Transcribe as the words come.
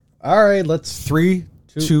All right, let's 3,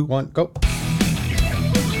 2, 1, go.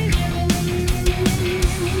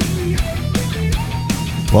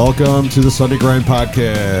 Welcome to the Sunday Grind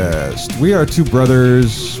Podcast. We are two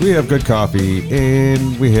brothers. We have good coffee,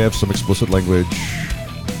 and we have some explicit language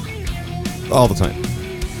all the time.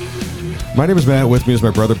 My name is Matt. With me is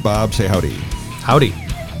my brother Bob. Say howdy. Howdy.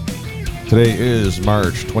 Today is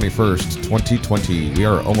March 21st, 2020. We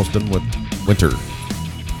are almost done with winter.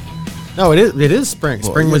 No, it is spring.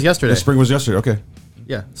 Spring was yesterday. Spring was yesterday. Okay.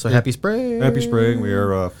 Yeah. So happy spring. Happy spring. We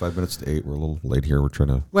are 5 minutes to 8. We're a little late here. We're trying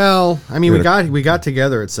to. Well, I mean, we got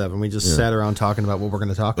together at 7. We just sat around talking about what we're going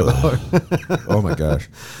to talk about. Oh my gosh.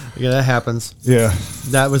 Yeah, that happens. Yeah.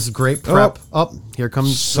 That was great prep. Oh, here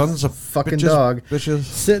comes sons of fucking bitches, dog. Bitches.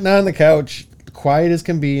 Sitting on the couch, quiet as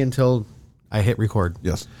can be until I hit record.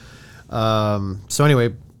 Yes. So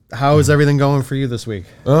anyway, how is everything going for you this week?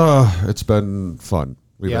 It's been fun.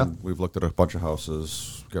 We've looked at a bunch of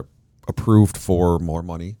houses, got approved for more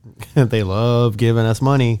money. They love giving us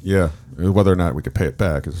money. Yeah, whether or not we could pay it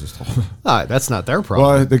back is just. That's not their problem.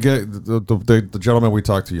 Well, the gentleman we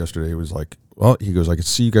talked to yesterday, he was like, "Well, he goes, I can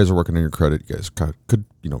see you guys are working on your credit. You guys could,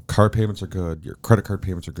 car payments are good. Your credit card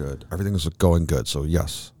payments are good. Everything is going good. So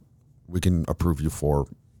yes, we can approve you for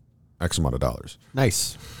X amount of dollars."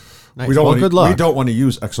 Nice. We don't good luck. We don't want to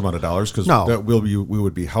use X amount of dollars because No. we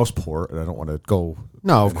would be house poor, and I don't want to go.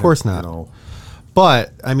 No, of course not.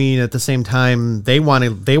 But I mean, at the same time, they want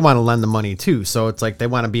to lend the money too. So it's like they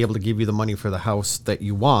want to be able to give you the money for the house that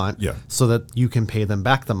you want, so that you can pay them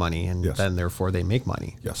back the money, and then therefore they make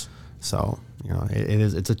money. Yes. So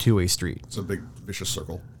it's a two-way street. It's a big vicious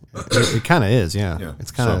circle. It kind of is, yeah. Yeah.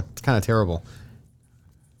 It's kind of terrible.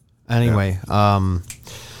 Anyway,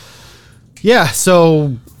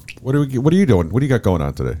 So What are you doing? What do you got going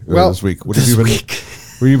on today? This week. What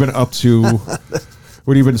have you been up to?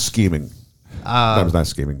 What have you been scheming? That was not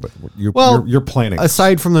scheming, but you're planning.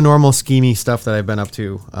 Aside from the normal scheming stuff that I've been up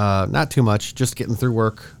to, not too much. Just getting through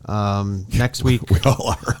work. Next week, we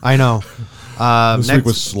all are. I know. This week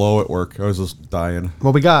was slow at work. I was just dying.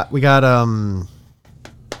 Well, we got what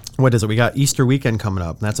is it? We got Easter weekend coming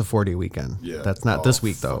up. And that's a 4-day weekend. Yeah. That's not this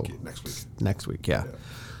week though. Next week. Next week, yeah.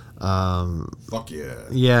 Fuck yeah.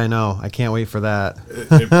 Yeah, I know. I can't wait for that.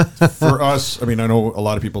 For us, I mean, I know a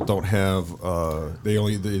lot of people don't have. They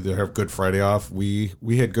have Good Friday off. We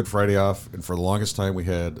had Good Friday off, and for the longest time we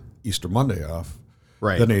had Easter Monday off.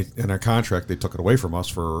 Right. Then in our contract they took it away from us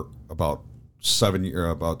for about 7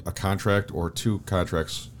 years, about a contract or 2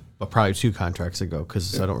 contracts. But probably 2 contracts ago,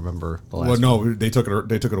 because I don't remember the last. Well, no, they took it away.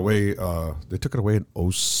 They took it away in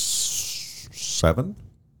 2007.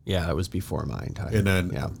 Yeah, that was before mine time. And then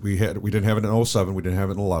we didn't have it in 2007. We didn't have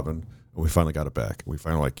it in 2011. And we finally got it back. We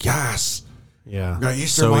finally yes. Yeah. We got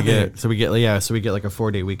Easter Monday. So we get like a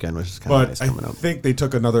 4-day weekend, which is kind of nice coming up. I think they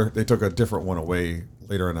took a different one away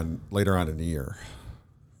later on in the year.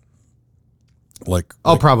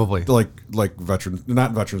 Probably like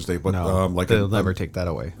not Veterans Day, but they'll never take that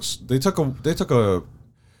away. They took a.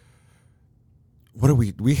 What do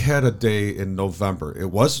we had a day in November.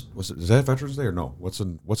 Is that Veterans Day or no? What's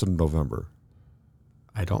in November?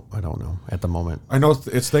 I don't know at the moment. I know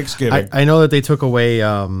it's Thanksgiving. I know that they took away.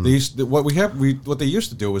 What they used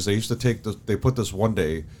to do is they used to they put this one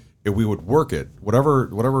day and we would work it,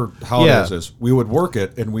 whatever holidays is, we would work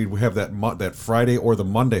it and we'd have that Friday or the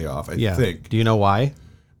Monday off. I think. Do you know why?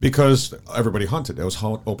 Because everybody hunted. It was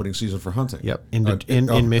opening season for hunting. Yep.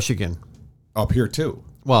 In Michigan. Up here too.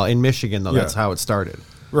 Well, in Michigan though, that's how it started.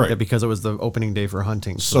 Right. Yeah, because it was the opening day for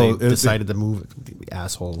hunting, so they decided to move it. The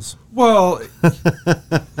assholes. Well,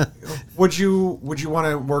 would you want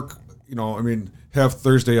to work? Have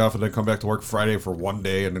Thursday off and then come back to work Friday for one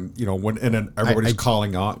day, and then then everybody's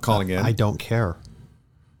calling in. I don't care.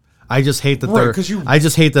 I just hate that I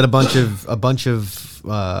just hate that a bunch of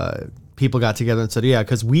people got together and said, yeah,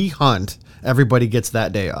 because we hunt, everybody gets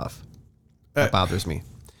that day off. That bothers me.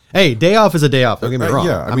 Hey, day off is a day off. Don't get me wrong.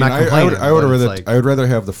 I'm not complaining. I would rather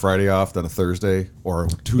have the Friday off than a Thursday or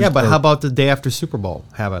Tuesday. Yeah, but how about the day after Super Bowl?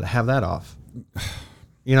 Have that off.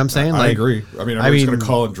 You know what I'm saying? I agree. I mean, everybody's going to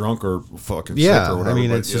call in drunk or fucking sick or whatever. I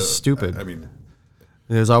mean, it's just stupid. I mean,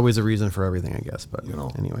 there's always a reason for everything, I guess. But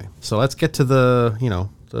anyway, so let's get to the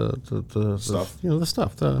stuff. The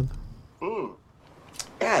stuff.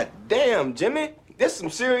 God damn, Jimmy, this some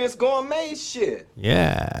serious gourmet shit.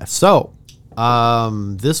 Yeah. So,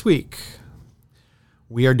 this week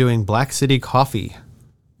we are doing Black City Coffee.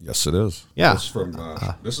 Yes, it is. Yeah. This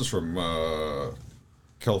is from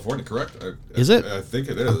California, correct? Is it? I think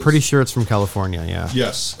it is. I'm pretty sure it's from California, yeah.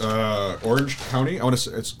 Yes. Orange County. I want to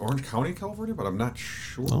say it's Orange County, California, but I'm not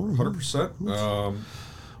sure 100%.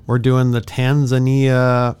 We're doing the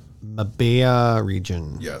Tanzania Mabea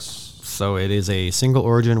region. Yes. So it is a single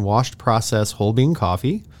origin washed process whole bean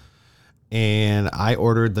coffee. And I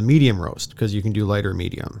ordered the medium roast because you can do lighter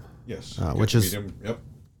medium. Yes. Which is medium. Yep.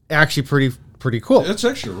 actually pretty cool. It's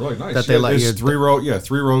actually really nice. That they let you three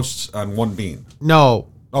roasts on one bean. No,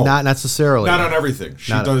 not necessarily. Not on everything.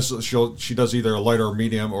 She does either a lighter or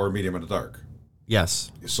medium or a medium and a dark.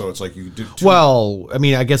 Yes. So it's like you do two. Well, I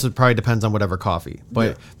mean, I guess it probably depends on whatever coffee.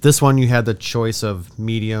 But this one you had the choice of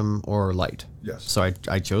medium or light. Yes. So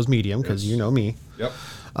I chose medium because you know me. Yep.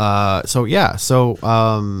 So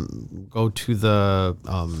go to the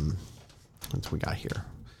what we got here.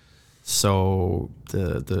 So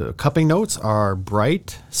the cupping notes are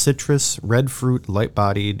bright citrus, red fruit,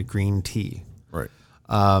 light-bodied green tea. Right.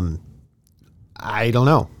 I don't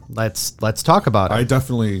know. Let's talk about it.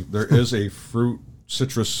 There is a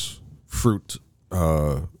citrus fruit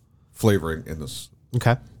flavoring in this.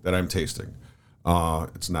 Okay. That I'm tasting.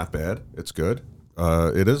 It's not bad. It's good.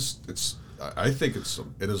 I think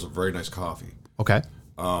it is a very nice coffee. Okay.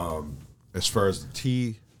 As far as the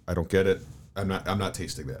tea, I don't get it. I'm not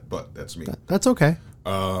tasting that, but that's me. That's okay.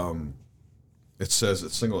 It says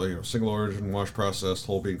it's single origin, wash processed,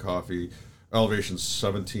 whole bean coffee. Elevation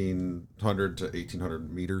 1,700 to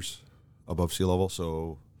 1,800 meters above sea level.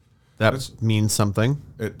 So that means something.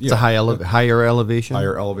 It's a higher elevation.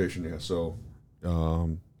 Higher elevation, yeah. So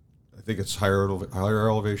I think it's higher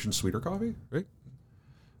elevation, sweeter coffee, right?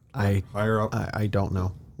 Higher up. I don't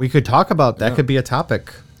know. We could talk about that. Could be a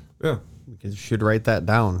topic. Yeah. We should write that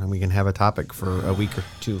down, and we can have a topic for a week or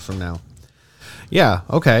two from now. Yeah.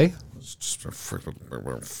 Okay.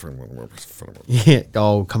 Yeah.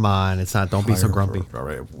 Oh, come on! It's not. Don't be so grumpy. All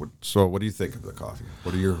right. So, what do you think of the coffee?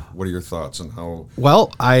 What are your thoughts on how?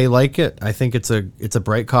 Well, I like it. I think it's a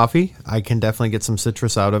bright coffee. I can definitely get some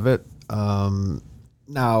citrus out of it.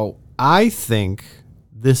 Now, I think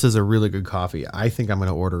this is a really good coffee. I think I'm going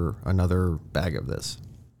to order another bag of this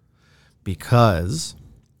because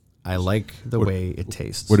I like the way it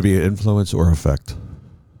tastes. Would it be an influence or effect?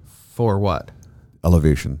 For what?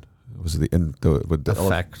 Elevation. Was it the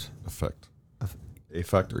effect?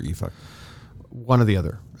 Effect or effect? One or the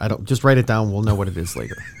other. I don't. Just write it down. We'll know what it is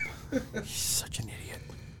later. He's such an idiot.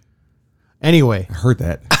 Anyway, I heard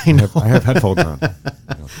that. I know. I have headphones on.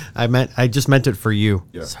 I just meant it for you.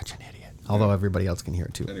 Yeah. Such an idiot. Although everybody else can hear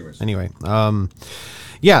it too. Anyway.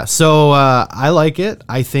 Yeah. So I like it.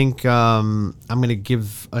 I think I'm going to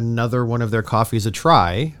give another one of their coffees a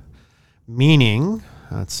try. Meaning.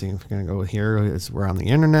 Let's see if we're going to go here. We're on the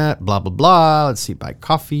internet, blah, blah, blah. Let's see, buy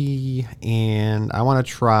coffee. And I want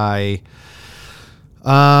to try,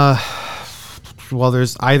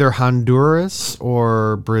 there's either Honduras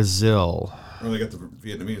or Brazil. Or they got the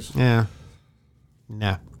Vietnamese. Yeah.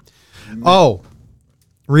 Nah. Oh,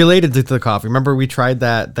 related to the coffee. Remember we tried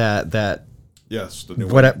that. Yes, the new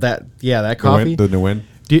one. That coffee. The new one.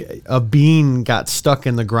 A bean got stuck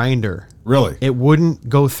in the grinder. Really? It wouldn't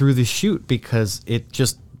go through the chute because it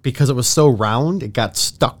was so round, it got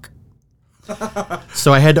stuck.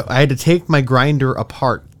 So I had to take my grinder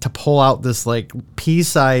apart to pull out this like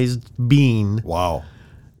pea-sized bean. Wow.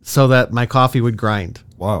 So that my coffee would grind.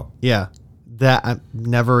 Wow. Yeah. That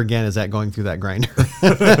never again is that going through that grinder.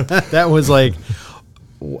 That was like,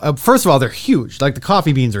 first of all, they're huge. Like the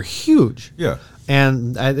coffee beans are huge. Yeah.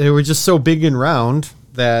 And they were just so big and round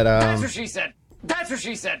that that's what she said. That's what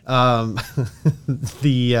she said.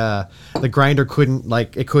 The grinder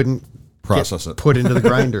couldn't process it. Put into the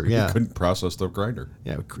grinder. Yeah. It couldn't process the grinder.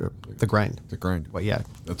 Yeah, the grind. The grind. Well, yeah.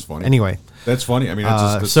 That's funny. Anyway. That's funny. I mean,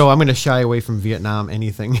 so I'm going to shy away from Vietnam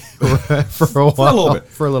anything for a while.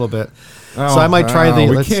 For a little bit. So I might try the.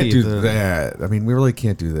 We can't do that. I mean, we really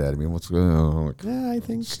can't do that. I mean, what's going on? Yeah, I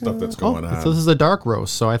think stuff that's going on. So this is a dark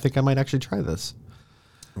roast, so I think I might actually try this.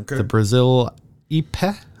 Okay. The Brazil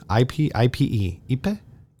IPE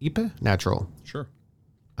natural. Sure.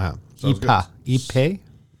 Ipe,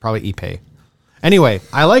 probably Ipe. Anyway,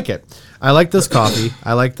 I like it. I like this coffee.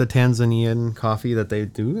 I like the Tanzanian coffee that they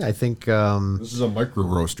do. I think this is a micro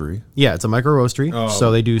roastery. Yeah, it's a micro roastery.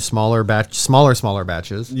 So they do smaller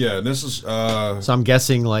batches. Yeah, and this is so I'm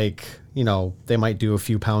guessing they might do a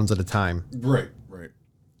few pounds at a time. Right.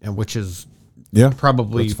 And which is that's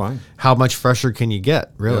probably fine. How much fresher can you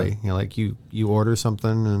get, really? Yeah. You order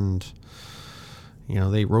something and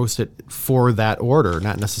they roast it for that order,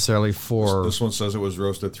 not necessarily for. This one says it was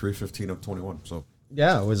roasted 3/15 of 21. So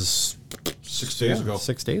yeah, it was 6 days ago.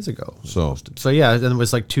 6 days ago. So yeah, and it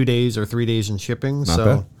was like 2 days or 3 days in shipping. Not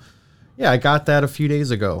bad. Yeah, I got that a few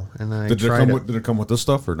days ago, and I tried it. Did it come with this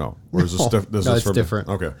stuff or no? Or is this No, it's different.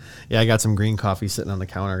 Okay. Yeah, I got some green coffee sitting on the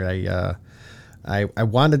counter. I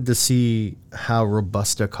wanted to see how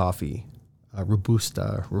Robusta coffee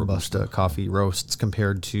coffee roasts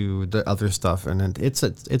compared to the other stuff, and it's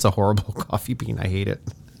a horrible coffee bean. I hate it.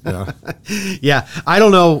 Yeah. Yeah, I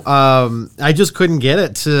don't know. I just couldn't get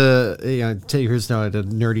it to, here's the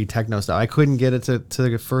nerdy techno stuff. I couldn't get it to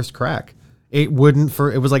the first crack. It wouldn't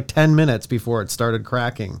it was like 10 minutes before it started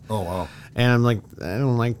cracking. Oh, wow. And I'm like, I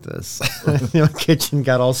don't like this. Kitchen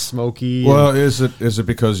got all smoky. Well, is it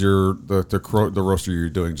because the roaster you're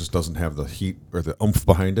doing just doesn't have the heat or the oomph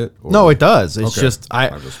behind it? Or? No, it does. It's Okay. just,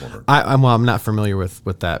 I'm just wondering. I'm not familiar with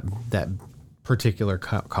that particular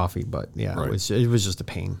coffee, but yeah, Right. it was just a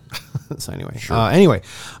pain. So anyway,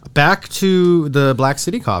 back to the Black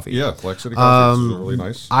City coffee. Yeah, Black City coffee is really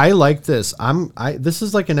nice. I like this. This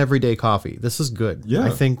is like an everyday coffee. This is good. Yeah. I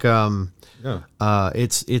think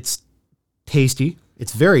it's tasty.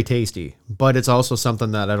 It's very tasty, but it's also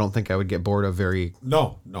something that I don't think I would get bored of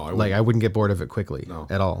No, I wouldn't. I wouldn't get bored of it quickly No.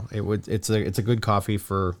 at all. It's a good coffee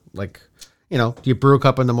for you brew a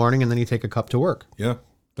cup in the morning and then you take a cup to work. Yeah,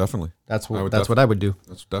 definitely. That's what I would do.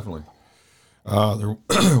 That's definitely. Their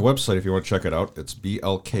website, if you want to check it out, it's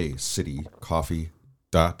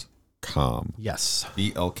blkcitycoffee.com. Yes.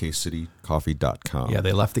 blkcitycoffee.com. Yeah,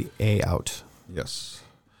 they left the A out. Yes.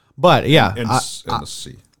 But yeah, And the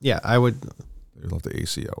C. yeah, I would. They left the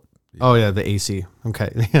AC out. Oh yeah, the AC. Okay,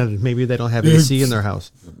 maybe they don't have AC in their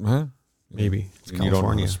house. Huh? Maybe it's And you don't know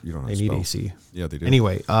California. how to They need spell. AC. Yeah, they do.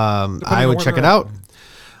 Anyway, I on would where check they're it at.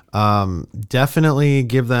 out. Definitely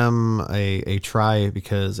give them a try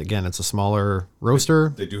because again, it's a smaller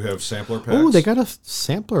roaster. They do have sampler packs. Oh, they got a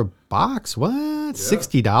sampler box. What?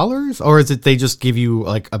 $60? Or is it they just give you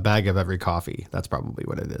like a bag of every coffee? That's probably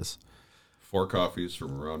what it is. 4 coffees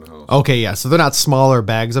from around the house. Okay, yeah. So they're not smaller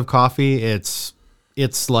bags of coffee. It's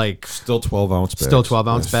like Still 12-ounce bags. still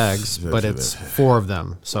 12-ounce Yes. bags, but it's 4 of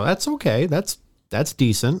them. So that's okay. That's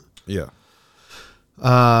decent. Yeah.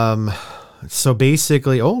 So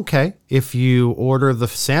basically, okay, if you order the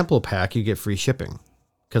sample pack, you get free shipping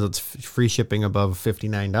because it's free shipping above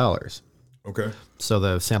 $59. Okay. So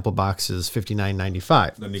the sample box is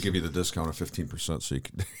 $59.95. Then they give you the discount of 15%, so you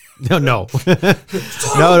can. No.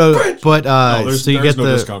 But there's so you get no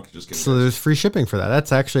the discount. Just kidding. so there's free shipping for that.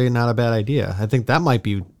 That's actually not a bad idea. I think that might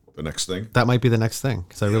be The next thing. the next thing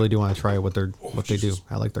because I really do want to try what they do.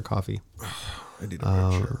 I like their coffee. I need to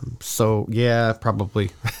make sure. So yeah, probably.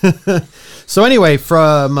 So anyway,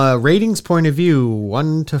 from a ratings point of view,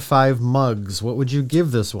 1 to 5 mugs, what would you give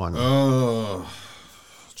this one?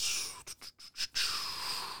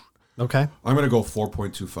 Okay. I'm going to go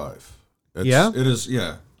 4.25. Yeah? It is,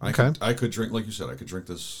 yeah. Okay. I could drink, like you said, I could drink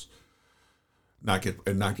this, not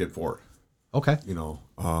get bored. Okay. You know,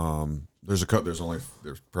 there's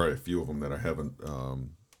probably a few of them that I haven't,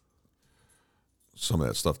 some of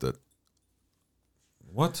that stuff that,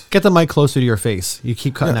 what? Get the mic closer to your face. You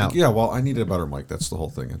keep cutting out. Yeah, well, I needed a better mic. That's the whole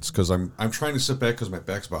thing. It's because I'm trying to sit back because my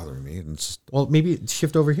back's bothering me. And Well, maybe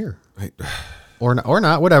shift over here. Or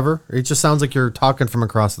not, whatever. It just sounds like you're talking from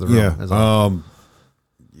across the room. yeah, That's all.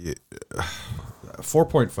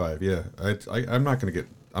 4.5. Yeah,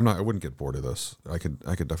 I wouldn't get bored of this. I could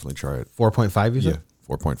definitely try it. 4.5, you Yeah, said?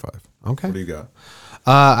 4.5. Okay. What do you got?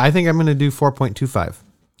 I think I'm going to do 4.25.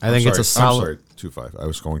 I think it's a solid. I'm sorry, 2.5. I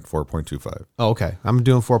was going 4.25. Oh, okay. I'm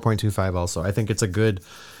doing 4.25 also. I think it's a good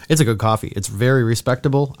coffee. It's very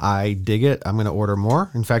respectable. I dig it. I'm going to order more.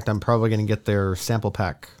 In fact, I'm probably going to get their sample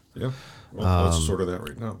pack. Yeah. Well, let's order that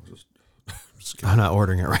right now. Just kidding. I'm not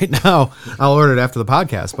ordering it right now. I'll order it after the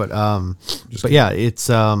podcast. But yeah, it's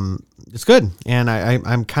good, and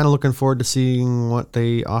I'm kind of looking forward to seeing what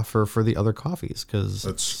they offer for the other coffees because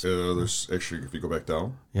there's actually, if you go back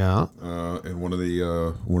down, yeah, in one of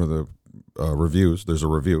the reviews, there's a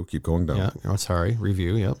review. Keep going down. yeah. Oh, sorry,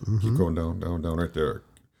 review. Yep. Keep going down right there.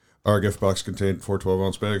 Our gift box contained 4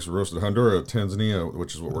 12-ounce bags of roasted Honduras, Tanzania,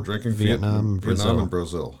 which is what we're drinking, Vietnam, and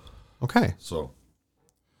Brazil. Okay. So,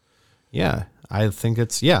 yeah, I think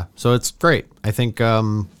so it's great. I think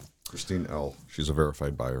Christine L. She's a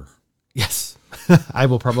verified buyer. yes, I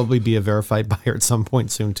will probably be a verified buyer at some point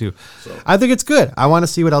soon too. So, I think it's good. I want to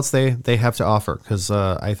see what else they have to offer because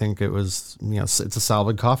I think it was it's a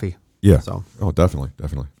solid coffee. Yeah. So, oh, definitely.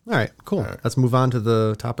 all right, cool. Let's move on to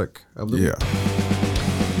the topic of the week.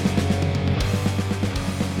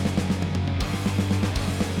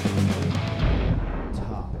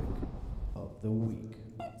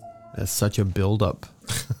 That's such a build-up.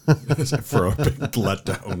 For a big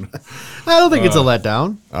letdown. I don't think it's a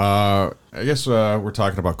letdown. I guess we're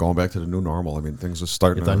talking about going back to the new normal. I mean, things are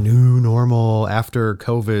starting The new normal after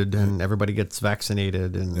COVID and everybody gets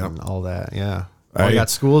vaccinated and all that. Yeah. I got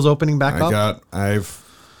schools opening back up.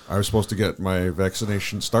 I was supposed to get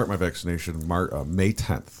start my vaccination May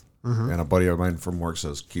 10th. And a buddy of mine from work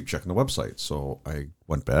says, keep checking the website. So I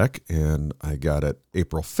went back and I got it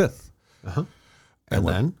April 5th. And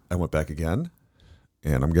then? I went back again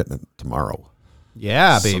and I'm getting it tomorrow.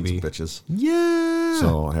 Yeah, Sons baby. of bitches. Yeah.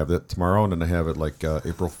 So I have that tomorrow and then I have it like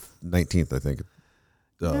April 19th, I think,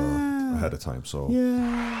 ahead of time. So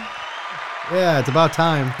Yeah, it's about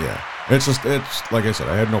time. yeah, it's like I said,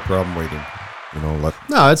 I had no problem waiting,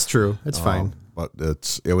 No, it's true. It's fine. But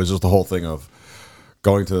it was just the whole thing of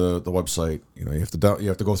going to the website. You have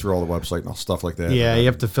to go through all the website and all stuff like that. Yeah, you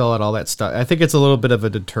have to fill out all that stuff. I think it's a little bit of a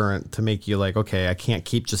deterrent to make you like, okay, I can't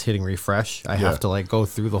keep just hitting refresh. I have to like go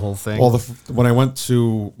through the whole thing. Well, when I went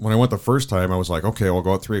the first time, I was like, okay, we'll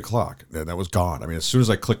go at 3:00, and that was gone. I mean, as soon as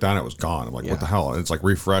I clicked on it, it was gone. I'm like, what the hell? And it's like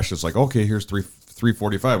refresh. It's like, okay, here's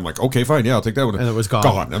 3:45. I'm like, okay, fine, yeah, I'll take that one. And it was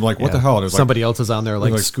gone. I'm like, what the hell? And it was somebody else is on there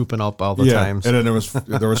like scooping up all the times. And then there was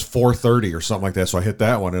 4:30 or something like that. So I hit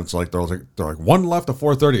that one, and it's like they're like one left of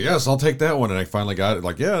 4:30. Yes, I'll take that one. And I finally got it.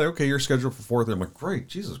 Like, yeah, okay, you're scheduled for 4:30. I'm like, great,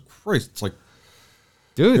 Jesus Christ! It's like,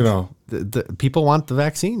 dude, the people want the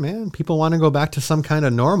vaccine, man. People want to go back to some kind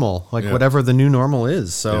of normal, like whatever the new normal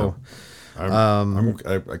is. So,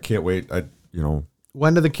 I can't wait.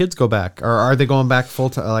 When do the kids go back, or are they going back full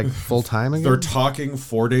time again? They're talking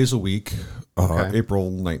 4 days a week,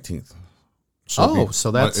 April 19th. So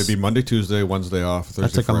it'd be Monday, Tuesday, Wednesday off, Thursday,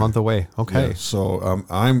 that's like Friday. a month away. Okay. Yeah, so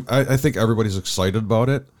I think everybody's excited about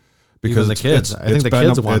it because even the kids. I think the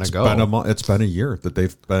kids want to go. It's been a year that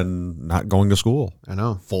they've been not going to school. I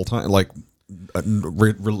know, full time, like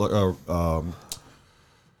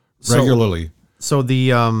regularly. So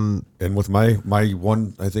the and with my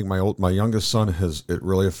youngest son has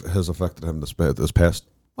affected him this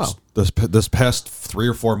past 3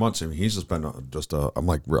 or 4 months. I mean, he's just been I'm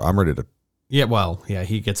ready to. Yeah, well, yeah,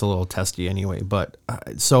 he gets a little testy anyway. But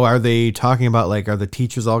so are they talking about are the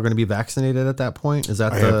teachers all going to be vaccinated at that point? Is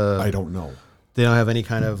that I don't know. They don't have any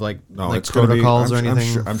kind of it's protocols or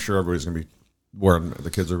anything. I'm sure everybody's going to be wearing. The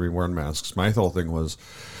kids are going to be wearing masks. My whole thing was,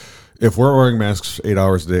 if we're wearing masks 8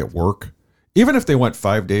 hours a day at work. Even if they went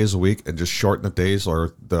 5 days a week and just shorten the days,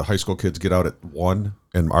 or the high school kids get out at 1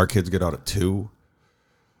 and our kids get out at 2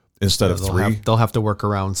 instead of 3, they'll have to work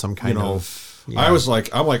around some kind of. Yeah.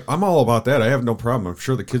 I'm all about that. I have no problem. I'm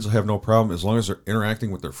sure the kids will have no problem as long as they're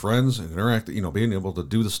interacting with their friends and being able to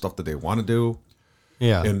do the stuff that they want to do.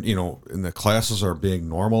 Yeah, and and the classes are being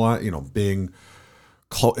normalized. Being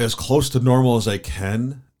as close to normal as they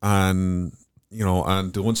can on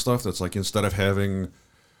doing stuff that's like instead of having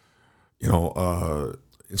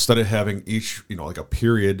each, like a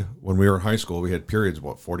period when we were in high school, we had periods,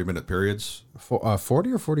 40-minute periods?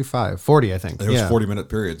 40 or 45? 40, I think. It was 40-minute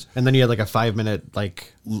periods. And then you had like a 5-minute,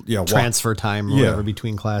 transfer time or whatever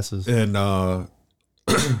between classes. And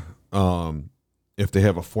if they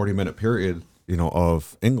have a 40-minute period,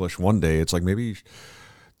 of English one day, it's like maybe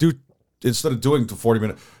instead of doing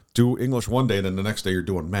 40-minute, do English one day, and then the next day you're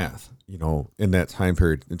doing math, in that time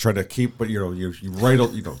period, and try to keep, but you write,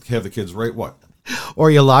 have the kids write what?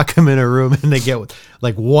 Or you lock them in a room and they get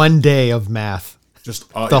like 1 day of math.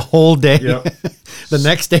 Just the whole day. Yeah. The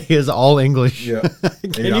next day is all English. Yeah.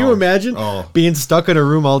 Can you imagine being stuck in a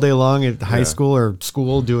room all day long at high school or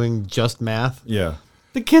school doing just math? Yeah.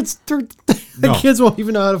 The kids won't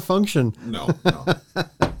even know how to function. No.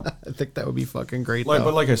 I think that would be fucking great.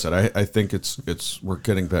 But like I said, I think we're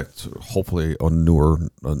getting back to hopefully a normal,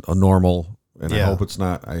 and I hope it's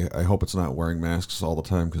not. I hope it's not wearing masks all the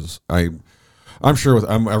time, because I'm sure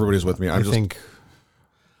everybody's with me. I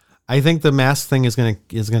think the mask thing is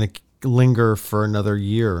gonna linger for another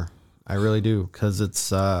year. I really do, because it's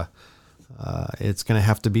gonna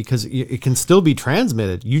have to be, because it can still be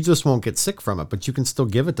transmitted. You just won't get sick from it, but you can still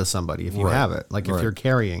give it to somebody if you have it, if you're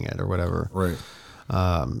carrying it or whatever. Right.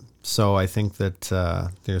 So I think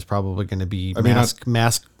that there's probably going to be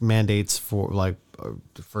mask mandates for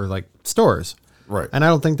stores. Right. And I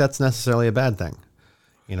don't think that's necessarily a bad thing.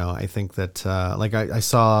 I think that I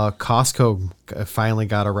saw Costco finally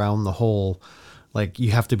got around the whole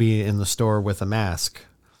you have to be in the store with a mask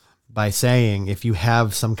by saying if you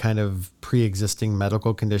have some kind of pre-existing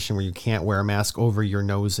medical condition where you can't wear a mask over your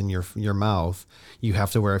nose and your mouth, you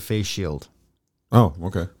have to wear a face shield. Oh,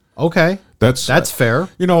 okay. Okay, that's fair.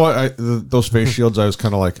 You know what? Those face shields, I was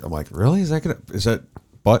kind of I'm like, really? Is that?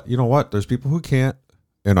 But you know what? There's people who can't,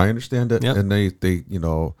 and I understand it, and they.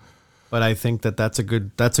 But I think that's a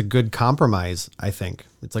good compromise. I think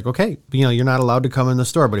it's okay, you're not allowed to come in the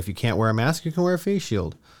store, but if you can't wear a mask, you can wear a face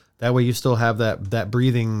shield. That way, you still have that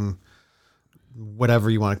breathing, whatever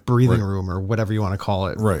you want, breathing room or whatever you want to call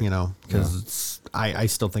it, right? Because I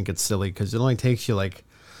still think it's silly, because it only takes you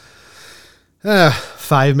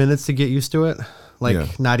 5 minutes to get used to it.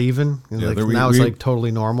 Like not even. Like now it's like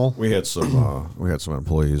totally normal. We had some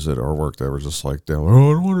employees at our work that were just like,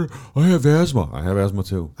 oh, I have asthma. I have asthma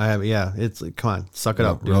too. It's like, come on, suck it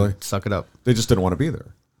up, dude. Really? Suck it up. They just didn't want to be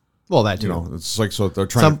there. Well, that too. You know, it's like, so they're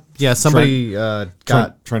trying. Somebody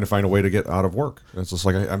trying to find a way to get out of work. It's just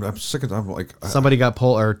like I'm sick of. I'm like somebody got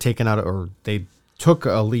pulled or taken out, or they took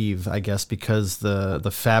a leave, I guess, because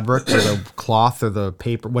the fabric or the cloth or the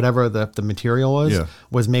paper, whatever the material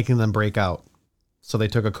was making them break out. So they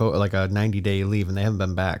took a 90-day leave, and they haven't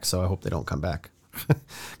been back. So I hope they don't come back,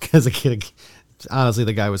 because honestly,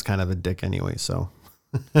 the guy was kind of a dick anyway. So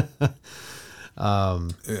we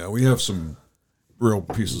have some real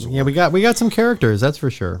pieces of work. Yeah, we got some characters, that's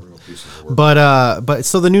for sure. But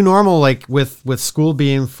so the new normal, like with school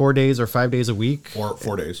being 4 days or 5 days a week,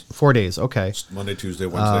 4 days. 4 days, okay. It's Monday, Tuesday,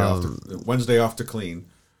 Wednesday off to clean.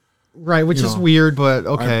 Right, which is weird, but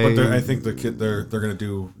okay. But I think the kid they're gonna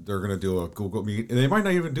do a Google Meet, and they might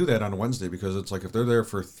not even do that on Wednesday, because it's like if they're there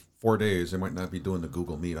for 4 days, they might not be doing the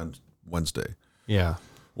Google Meet on Wednesday. Yeah,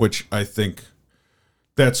 which I think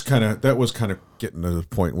that was kind of getting to the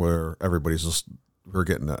point where everybody's just we're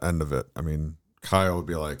getting the end of it. I mean, Kyle would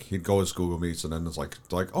be like, he'd go his Google Meets, and then it's like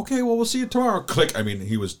okay, well, we'll see you tomorrow. Click. I mean,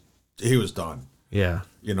 he was done. Yeah,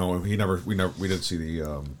 you know, we didn't see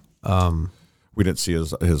the we didn't see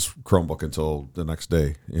his Chromebook until the next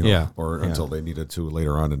day, you know, until they needed to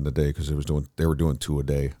later on in the day, because they were doing 2 a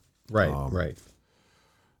day. Right, right.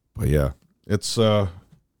 But yeah, it's I'm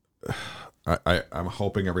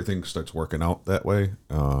hoping everything starts working out that way.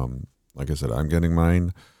 Like I said, I'm getting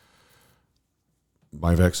my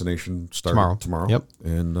vaccination started tomorrow. Yep.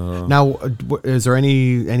 And now, is there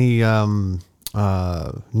any news on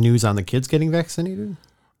the kids getting vaccinated?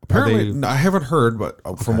 Apparently, I haven't heard, but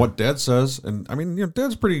from what Dad says, and I mean, you know,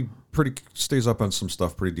 Dad's pretty stays up on some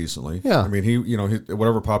stuff pretty decently. Yeah, I mean, he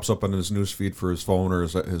whatever pops up on his news feed for his phone or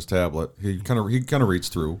his tablet, he kind of reads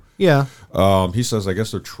through. Yeah. He says, I guess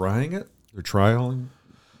they're trying it. They're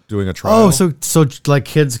doing a trial. Oh, so like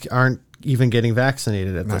kids aren't even getting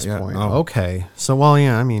vaccinated at this point. No. Okay. So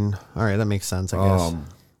yeah, I mean, all right, that makes sense, I guess.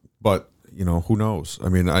 But you know, who knows? I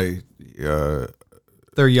mean,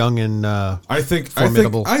 they're young and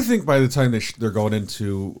formidable. I think by the time they're going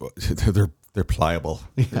into they're pliable.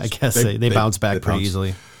 Yeah, I guess they bounce back pretty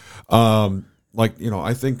easily. Like, you know,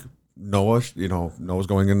 I think Noah's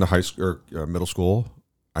going into high school or middle school.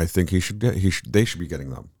 I think they should be getting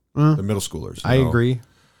them. The middle schoolers. I agree.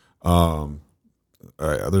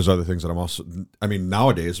 There's other things that I'm also. I mean,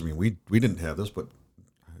 nowadays, we didn't have this, but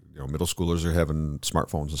you know, middle schoolers are having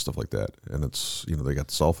smartphones and stuff like that, and it's, you know, they got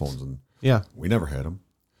the cell phones, and we never had them.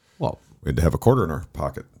 Well, we had to have a quarter in our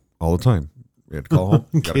pocket all the time. We had to call home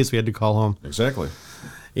in case we had to call home. Exactly.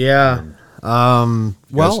 Yeah.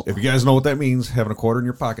 Well, if you guys know what that means, having a quarter in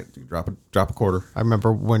your pocket, you drop a quarter. I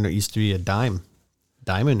remember when it used to be a dime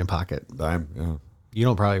in your pocket. Dime. Yeah. You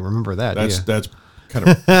don't probably remember that. That's kind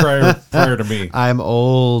of prior to me. I'm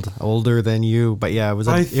older than you, but yeah,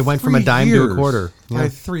 it went from a dime to a quarter. By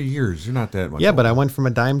 3 years, you're not that much. Yeah, older. But I went from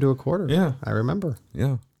a dime to a quarter. Yeah, I remember.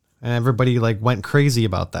 Yeah, and everybody like went crazy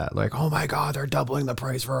about that. Like, oh my God, they're doubling the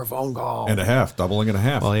price for a phone call. And a half, doubling and a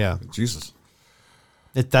half. Well, yeah, Jesus,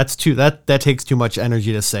 that takes too much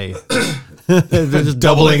energy to say. They're just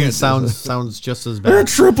doubling it. Sounds just as bad. They're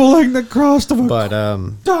tripling the cost of a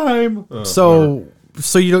dime.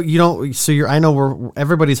 I know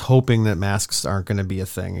everybody's hoping that masks aren't going to be a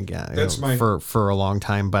thing again. That's for a long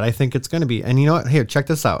time, but I think it's going to be. And you know what? Here, check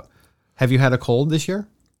this out. Have you had a cold this year?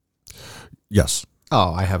 Yes.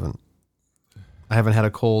 Oh, I haven't. I haven't had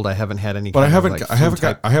a cold. I haven't had any. But I haven't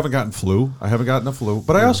gotten flu. I haven't gotten a flu.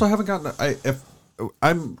 But I also haven't gotten.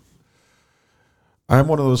 I'm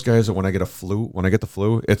one of those guys that when I get the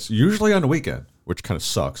flu, it's usually on the weekend, which kind of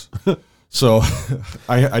sucks. So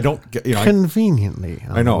I don't get, you know, conveniently.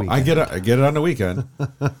 I know I get it on the weekend,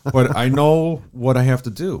 but I know what I have to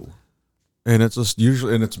do, and it's just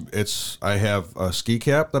usually, and it's I have a ski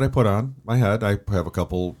cap that I put on my head. I have a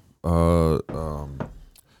couple. I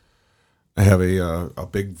have a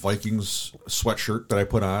big Vikings sweatshirt that I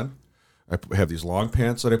put on. I have these long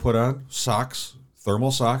pants that I put on, socks,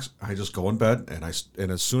 thermal socks. I just go in bed, and as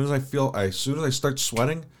soon as I start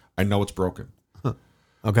sweating, I know it's broken.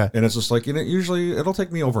 Okay. And it's just like, you know, usually it'll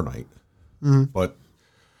take me overnight, but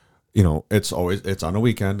you know, it's on a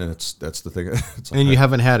weekend, and that's the thing. And you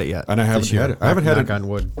haven't had it yet. And I haven't had it. I haven't had it. On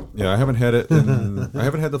wood. Yeah, I haven't had it. I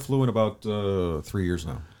haven't had the flu in about 3 years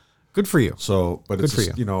now. Good for you. So, but it's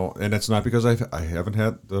just, you know, and it's not because I haven't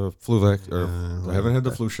had the flu I haven't had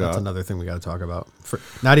the flu shot. That's another thing we got to talk about.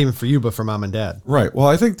 Not even for you, but for mom and dad. Right. Well,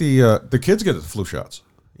 I think the kids get the flu shots.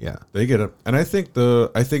 Yeah. They get it. And I think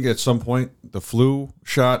at some point the flu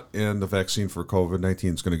shot and the vaccine for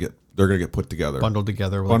COVID-19 is going to get put together. Bundled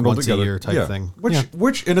together like once a year type thing.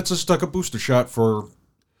 Which and it's just like a booster shot for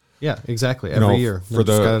exactly. Every year. For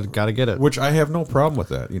gotta get it. Which I have no problem with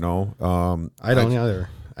that, I don't either.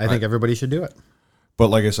 I think everybody should do it. But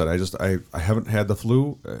like I said, I haven't had the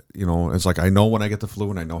flu. It's like I know when I get the flu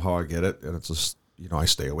and I know how I get it, and it's just I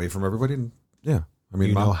stay away from everybody. And I mean,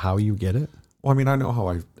 you know how you get it. Well, I mean, I know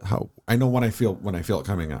how I know when I feel it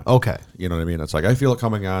coming on. Okay, you know what I mean. It's like I feel it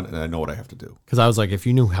coming on, and I know what I have to do. Because I was like, if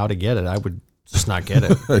you knew how to get it, I would just not get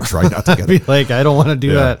it. I try not to get it. Like, I don't want to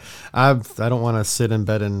do that. I don't want to sit in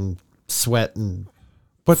bed and sweat and.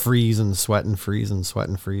 Freeze and sweat and freeze and sweat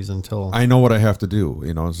and freeze until I know what I have to do.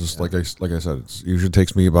 It's just like I said, it usually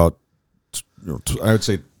takes me about I would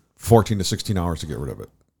say 14 to 16 hours to get rid of it.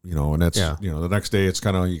 And that's the next day it's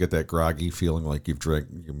kind of you get that groggy feeling like you've drank.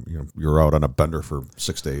 You're out on a bender for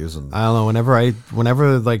 6 days, and I don't know.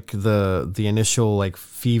 Whenever like the initial like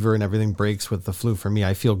fever and everything breaks with the flu, for me,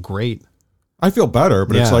 I feel great. I feel better,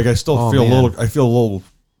 but it's like I still feel I feel a little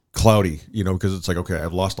cloudy, because it's like, okay,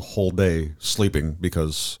 I've lost a whole day sleeping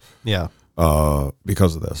because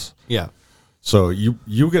of this. Yeah. So you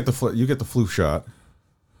get the flu shot,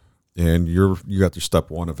 and you got your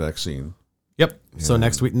step 1 of vaccine. Yep. And so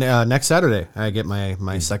next Saturday, I get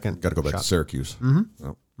my second. Got to go back to Syracuse. Mm-hmm.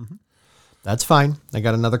 Yep. Mm-hmm. That's fine. I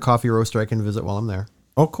got another coffee roaster I can visit while I'm there.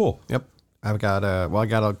 Oh, cool. Yep. I got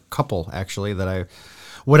a couple actually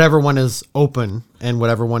whatever one is open and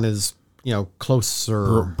whatever one is.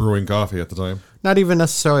 Closer brewing coffee at the time. Not even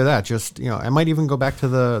necessarily that. Just I might even go back to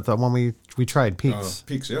the one we tried, Peaks.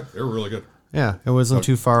 Peaks, yeah, they were really good. Yeah, it wasn't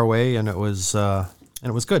too far away, and it was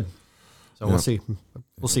good. So we'll see.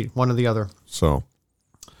 We'll see one or the other. So,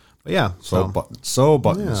 but yeah. So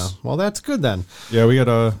buttons. Yeah. Well, that's good then. Yeah, we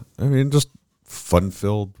got just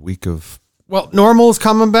fun-filled week of. Well, normal's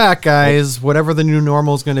coming back, guys. Whatever the new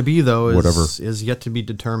normal is going to be, though, is yet to be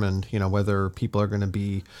determined. Whether people are going to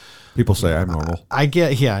be. People say I'm normal. I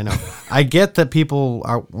know. I get that people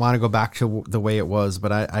want to go back to the way it was,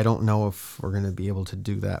 but I don't know if we're going to be able to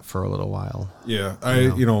do that for a little while. Yeah,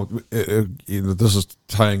 this is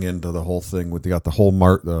tying into the whole thing with the whole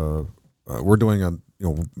we're doing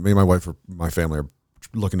me and my wife or my family are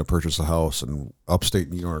looking to purchase a house in upstate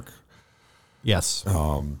New York. Yes.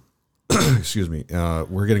 Excuse me.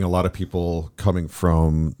 We're getting a lot of people coming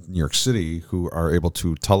from New York City who are able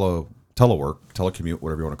to telework, telecommute,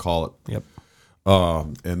 whatever you want to call it. Yep.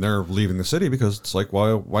 And they're leaving the city because it's like,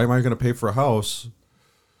 why am I going to pay for a house?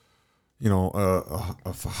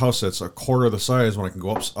 A house that's a quarter of the size when I can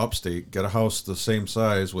go upstate, get a house the same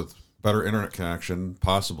size with better internet connection,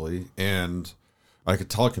 possibly, and I could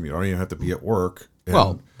telecommute. I don't even have to be at work.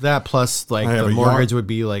 Well, that plus like the mortgage would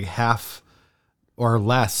be like half or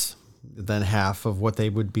less than half of what they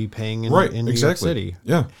would be paying in New York City.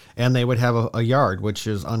 Yeah. And they would have a yard, which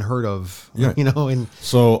is unheard of, in a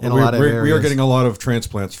lot of areas. We are getting a lot of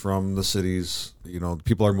transplants from the cities.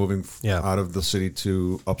 People are moving out of the city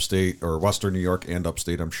to upstate or Western New York and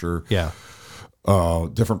upstate, I'm sure. Yeah.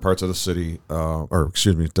 Different parts of the city,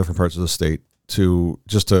 different parts of the state to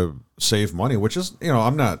save money, which is,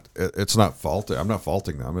 it's not faulting. I'm not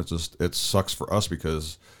faulting them. It's just, it sucks for us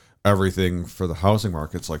because everything for the housing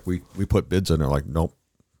market's like we put bids in. They're like, nope.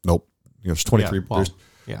 There's 23.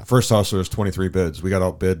 First house there's 23 bids. We got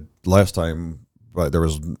outbid last time, but there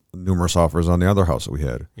was numerous offers on the other house that we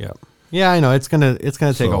had. Yeah. Yeah, I know it's gonna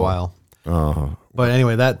take a while. But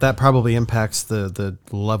anyway, that probably impacts the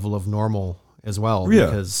level of normal as well. Yeah.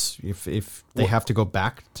 Because if they have to go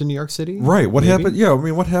back to New York City, right? What happens? Yeah, I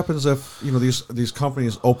mean, what happens if these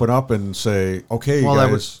companies open up and say, okay,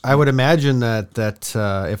 guys? I would imagine that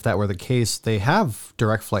if that were the case, they have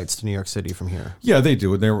direct flights to New York City from here. Yeah, they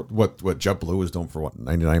do, and they're what JetBlue is doing for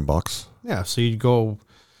 $99. Yeah, so you'd go.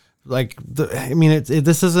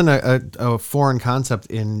 This isn't a foreign concept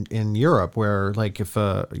in Europe where like if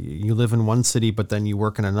you live in one city but then you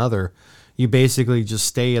work in another, you basically just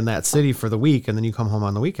stay in that city for the week and then you come home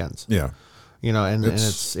on the weekends. Yeah. And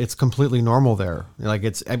it's completely normal there. Like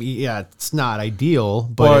it's it's not ideal,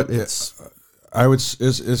 but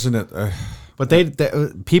isn't it? But they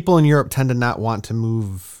people in Europe tend to not want to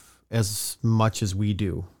move as much as we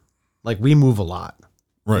do. Like we move a lot.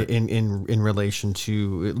 Right. In relation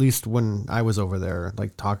to, at least when I was over there,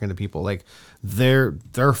 like talking to people, like their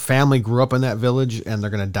family grew up in that village and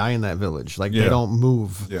they're gonna die in that village. Like they don't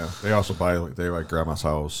move. Yeah, they also buy grandma's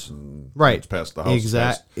house and right past the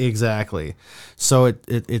house. Exactly. So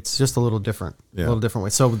it's just a little different, a little different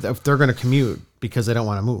way. So if they're gonna commute because they don't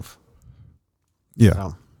want to move.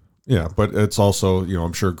 Yeah. Yeah, but it's also,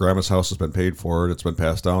 I'm sure grandma's house has been paid for it. It's been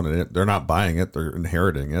passed down, and they're not buying it. They're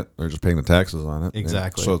inheriting it. They're just paying the taxes on it.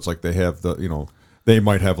 Exactly. And so it's like they have they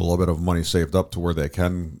might have a little bit of money saved up to where they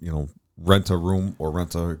can, rent a room or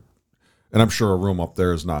and I'm sure a room up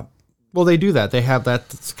there is not. Well, they do that. They have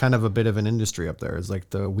that's kind of a bit of an industry up there. It's like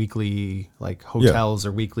the weekly like hotels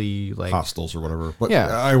or weekly like hostels or whatever. But yeah,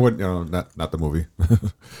 I wouldn't, not the movie.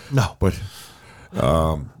 No, but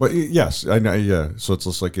yes, I know. Yeah, so it's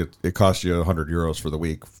just like it costs you €100 for the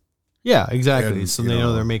week. Yeah, exactly. And, so they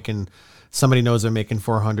know they're making. Somebody knows they're making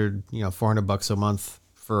 $400 a month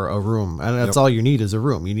for a room, and that's all you need is a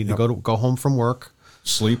room. You need to go home from work.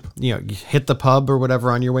 Sleep. You hit the pub or whatever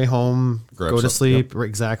on your way home. Go to sleep. Yep.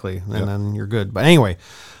 Exactly, and then you're good. But anyway,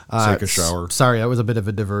 take a shower. Sorry, that was a bit of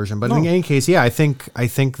a diversion. But in any case, yeah, I think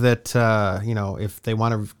that if they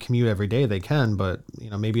want to commute every day, they can. But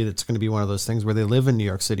maybe it's going to be one of those things where they live in New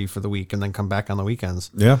York City for the week and then come back on the weekends.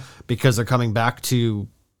 Yeah, because they're coming back to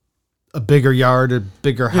a bigger yard, a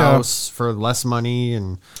bigger house for less money,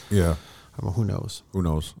 and who knows? Who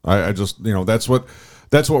knows? I just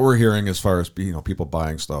that's what we're hearing as far as people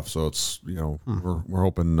buying stuff. So it's we're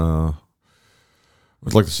hoping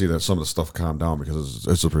we'd like to see that some of the stuff calm down because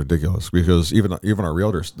it's just ridiculous. Because even our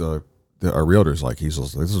realtors, our realtors, like he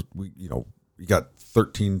says, this is you got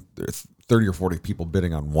 30 or 40 people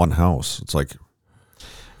bidding on one house. It's like.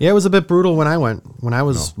 Yeah, it was a bit brutal when I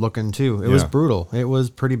was looking too. It was brutal. It was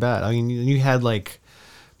pretty bad. I mean, you had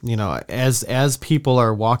as people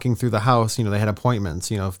are walking through the house, they had appointments.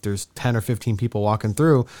 If there's 10 or 15 people walking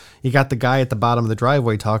through, you got the guy at the bottom of the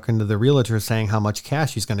driveway talking to the realtor saying how much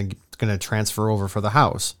cash he's going to transfer over for the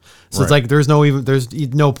house. So it's like there's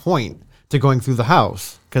no point to going through the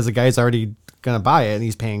house because the guy's already going to buy it and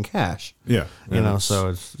he's paying cash. Yeah. So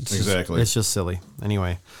it's exactly. It's just silly.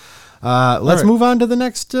 Anyway. Let's move on to the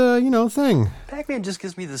next, thing. Pac-Man just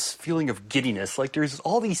gives me this feeling of giddiness, like there's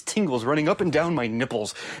all these tingles running up and down my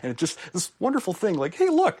nipples, and it's just this wonderful thing, like, hey,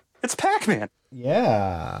 look, it's Pac-Man.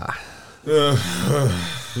 Yeah.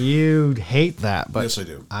 You'd hate that, but yes, I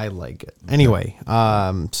do. I like it. Anyway,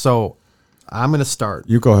 so I'm going to start.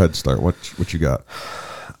 You go ahead and start. What you got?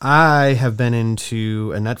 I have been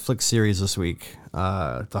into a Netflix series this week,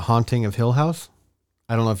 The Haunting of Hill House.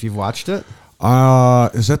 I don't know if you've watched it.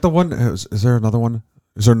 Is that the one? Is there another one?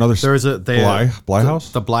 Is there another? There's a Bly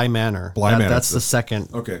House? The Bly Manor. Manor. That's the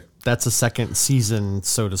second. Okay. That's the second season,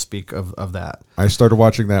 so to speak, of that. I started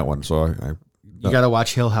watching that one, so you got to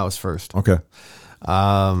watch Hill House first. Okay.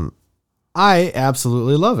 I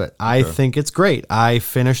absolutely love it. I think it's great. I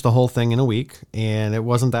finished the whole thing in a week, and it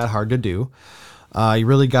wasn't that hard to do. You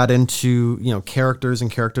really got into, characters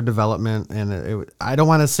and character development, and I don't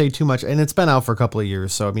want to say too much, and it's been out for a couple of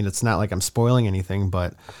years, so I mean, it's not like I'm spoiling anything,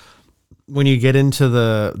 but when you get into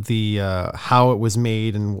the how it was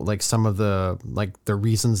made and like some of the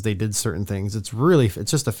reasons they did certain things,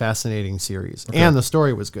 it's just a fascinating series, and the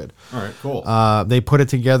story was good. All right, cool. They put it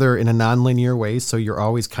together in a non-linear way, so you're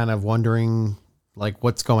always kind of wondering like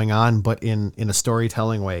what's going on, but in a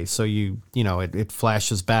storytelling way. So it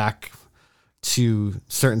flashes back to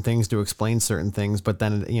certain things to explain certain things, but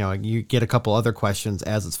then you get a couple other questions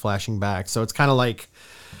as it's flashing back. So it's kind of like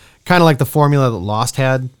the formula that Lost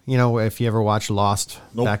had. If you ever watched Lost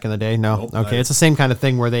back in the day, no, nope, okay, it's the same kind of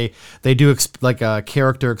thing where they do like a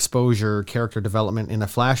character exposure, character development in a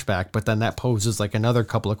flashback, but then that poses like another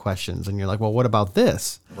couple of questions, and you're like, well, what about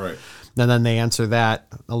this? Right. And then they answer that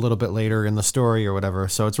a little bit later in the story or whatever.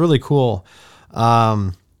 So it's really cool.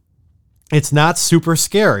 It's not super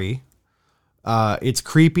scary. It's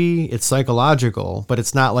creepy, it's psychological, but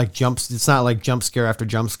it's not like jump scare after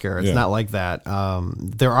jump scare. It's not like that.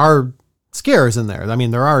 There are scares in there. I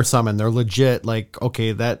mean, there are some, and they're legit. Like,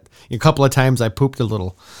 okay, that a couple of times I pooped a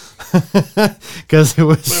little because it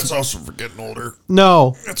was. That's also for getting older.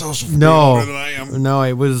 No, that's also for being older than I am. No,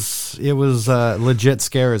 it was legit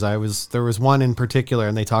scares. There was one in particular,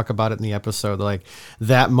 and they talk about it in the episode, like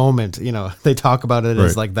that moment. They talk about it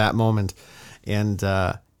as like that moment, and.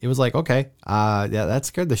 It was like, okay, that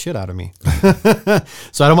scared the shit out of me.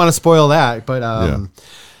 So I don't want to spoil that, but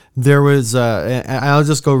there was, I'll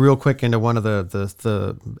just go real quick into one of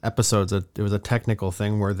the episodes. It was a technical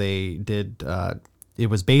thing where they did, it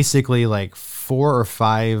was basically like 4 or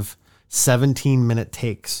 5 17-minute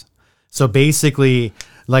takes. So basically,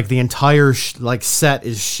 like the entire set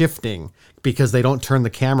is shifting because they don't turn the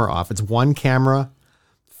camera off. It's one camera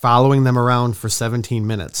following them around for 17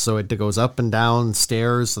 minutes. So it goes up and down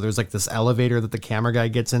stairs. So there's like this elevator that the camera guy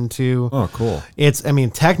gets into. Oh, cool. It's,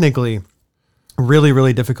 technically really,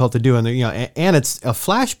 really difficult to do. And, and it's a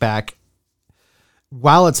flashback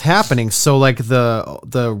while it's happening. So like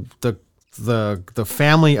the the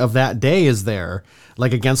family of that day is there,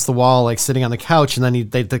 like against the wall, like sitting on the couch, and then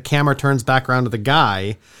the camera turns back around to the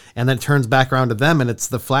guy, and then it turns back around to them, and it's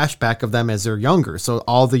the flashback of them as they're younger. So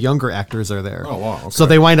all the younger actors are there. Oh wow! Okay. So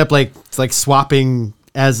they wind up like swapping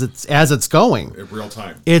as it's going in real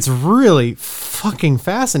time. It's really fucking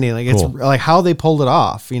fascinating. Like, cool. It's like how they pulled it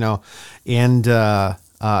off, and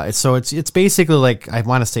so it's basically like, I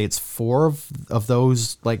want to say it's 4 of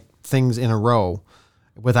those like things in a row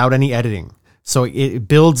without any editing. So it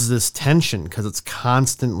builds this tension because it's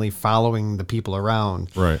constantly following the people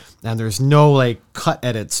around. Right. And there's no like cut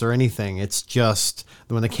edits or anything. It's just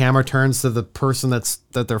when the camera turns to the person that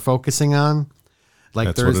they're focusing on,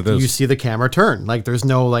 like you see the camera turn. Like there's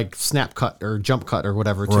no like snap cut or jump cut or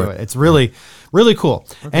whatever to it. It's really, really cool.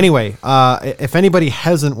 Okay. Anyway, if anybody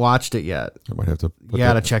hasn't watched it yet, I might have to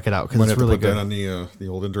to check it out because it's really good. That on the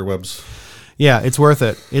old interwebs. Yeah, it's worth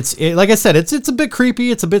it. It's like I said, it's a bit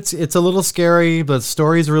creepy. It's a little scary, but the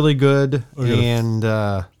story's really good. And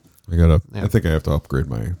I think I have to upgrade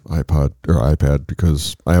my iPad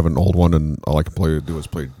because I have an old one and all I can do is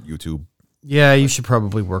play YouTube. Yeah, you should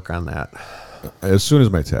probably work on that. As soon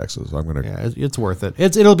as my taxes, I'm gonna. Yeah, it's worth it.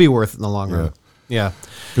 It'll be worth it in the long run. Yeah.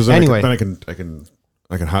 Because anyway, I can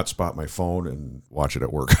hotspot my phone and watch it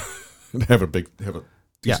at work and have a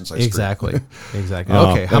decent size exactly. screen. Exactly.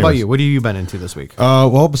 Okay. How about you? What have you been into this week?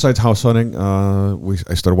 Well, besides house hunting,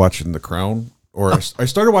 I started watching The Crown, I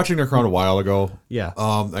started watching The Crown a while ago. Yeah.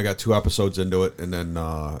 I got 2 episodes into it, and then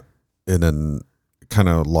kind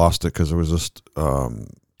of lost it because there was just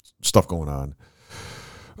stuff going on.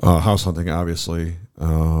 House hunting, obviously.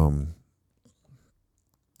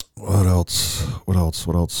 What else?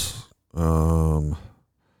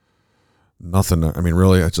 Nothing. I mean,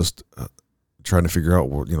 really, I just trying to figure out,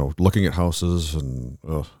 looking at houses, and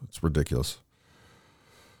it's ridiculous.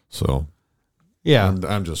 So, yeah, and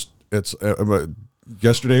I'm just,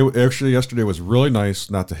 yesterday was really nice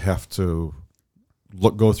not to have to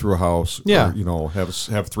go through a house. Yeah. Or,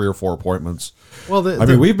 have 3 or 4 appointments. Well,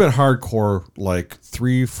 we've been hardcore, like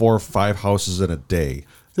 3, 4, 5 houses in a day.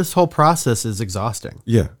 This whole process is exhausting.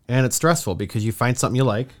 Yeah. And it's stressful because you find something you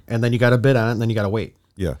like, and then you got to bid on it, and then you got to wait.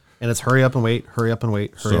 Yeah. And it's hurry up and wait, hurry up and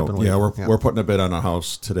wait, hurry up and wait. Yeah, we're putting a bid on a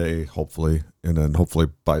house today, hopefully, and then hopefully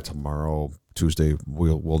by tomorrow, Tuesday,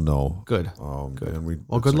 we'll know. Good. Good. And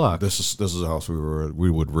good luck. This is a house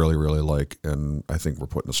we would really, really like, and I think we're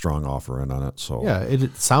putting a strong offer in on it. So yeah,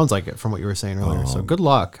 it sounds like it from what you were saying earlier. So good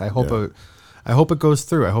luck. I hope it goes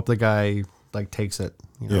through. I hope the guy takes it.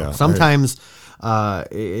 Yeah. Sometimes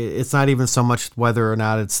it's not even so much whether or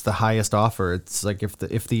not it's the highest offer. It's like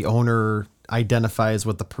if the owner identifies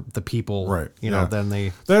with the people, right? Then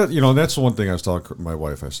they that's the one thing I was telling my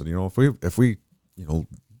wife. I said, if we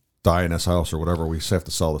die in this house or whatever, we have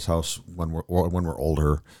to sell this house when we're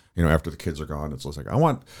older. After the kids are gone, it's like I'm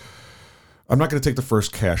not going to take the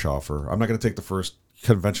first cash offer. I'm not going to take the first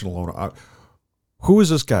conventional loan. Who is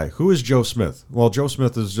this guy? Who is Joe Smith? Well, Joe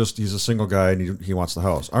Smith is he's a single guy and he wants the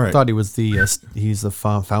house. All right. I thought he was he's the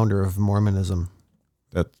founder of Mormonism.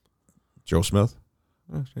 That Joe Smith?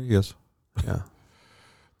 He is. Yeah.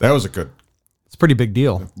 That was it's a pretty big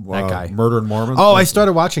deal. That guy. Murder and Mormons. Oh, I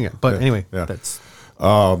started watching it, but anyway, that's.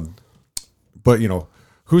 But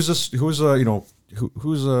who's this? Who's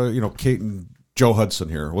Kate and Joe Hudson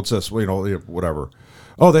here? What's this? Whatever.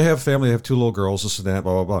 Oh, they have family. They have 2 little girls. This and that.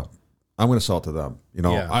 Blah blah blah. I'm going to sell it to them.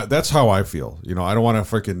 That's how I feel. I don't want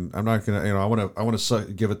to I'm not going to. I want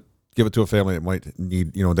to give it to a family that might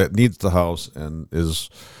need. That needs the house and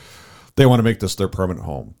they want to make this their permanent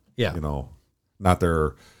home. Yeah. Not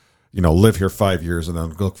their. Live here 5 years and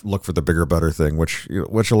then look for the bigger, better thing, which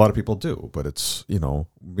a lot of people do. But it's,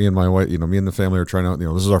 me and my wife, me and the family are trying to,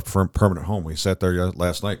 this is our permanent home. We sat there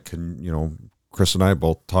last night. Chris and I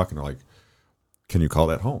both talking like, can you call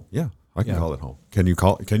that home? Yeah, I can call it home. Can you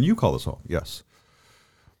call this home? Yes.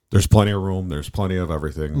 There's plenty of room. There's plenty of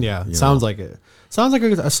everything. Yeah. It sounds like it. Sounds like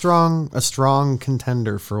a strong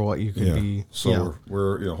contender for what you can be. So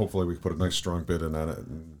we're hopefully we put a nice strong bid in on it.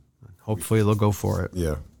 And hopefully they'll go for it.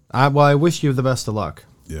 Yeah. I wish you the best of luck.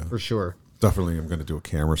 Yeah, for sure. Definitely, I'm going to do a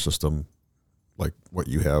camera system like what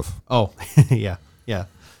you have. Oh, yeah.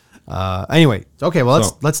 Anyway, okay.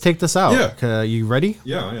 Well, let's take this out. Yeah. You ready?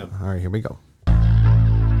 Yeah, I am. All right, here we go.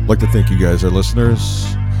 I'd like to thank you guys, our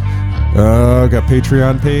listeners. Got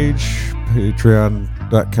Patreon page,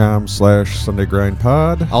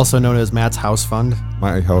 patreon.com/SundayGrindPod. Also known as Matt's House Fund.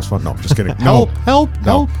 My house fund. No, just kidding. Help.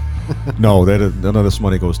 No, none of this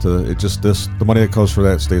money goes to it. Just the money that goes for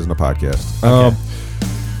that stays in the podcast. Okay.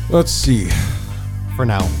 Let's see. For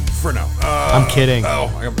now. I'm kidding. Oh,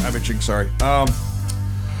 I'm itching. Sorry.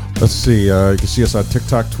 Let's see. You can see us on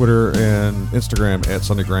TikTok, Twitter, and Instagram at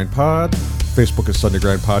Sunday Grind Pod. Facebook is Sunday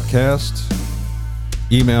Grind Podcast.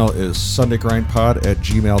 Email is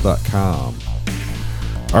sundaygrindpod@gmail.com.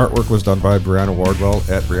 Artwork was done by Brianna Wardwell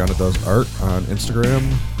at Brianna Does Art on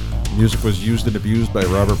Instagram. Music was used and abused by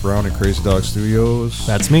Robert Brown and Crazy Dog Studios.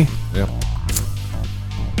 That's me. Yeah.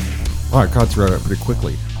 Oh, I got through that pretty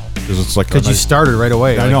quickly. Because you started right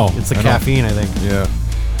away. I know. It's the caffeine, I think. Yeah.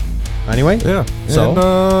 Anyway? Yeah. So? And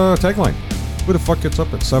tagline. Who the fuck gets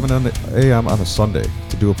up at 7 a.m. on a Sunday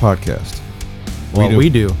to do a podcast? Well, we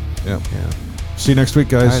do. Yeah. See you next week,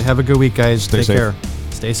 guys. All right, have a good week, guys. Stay Take safe. care.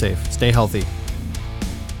 Stay safe. Stay healthy.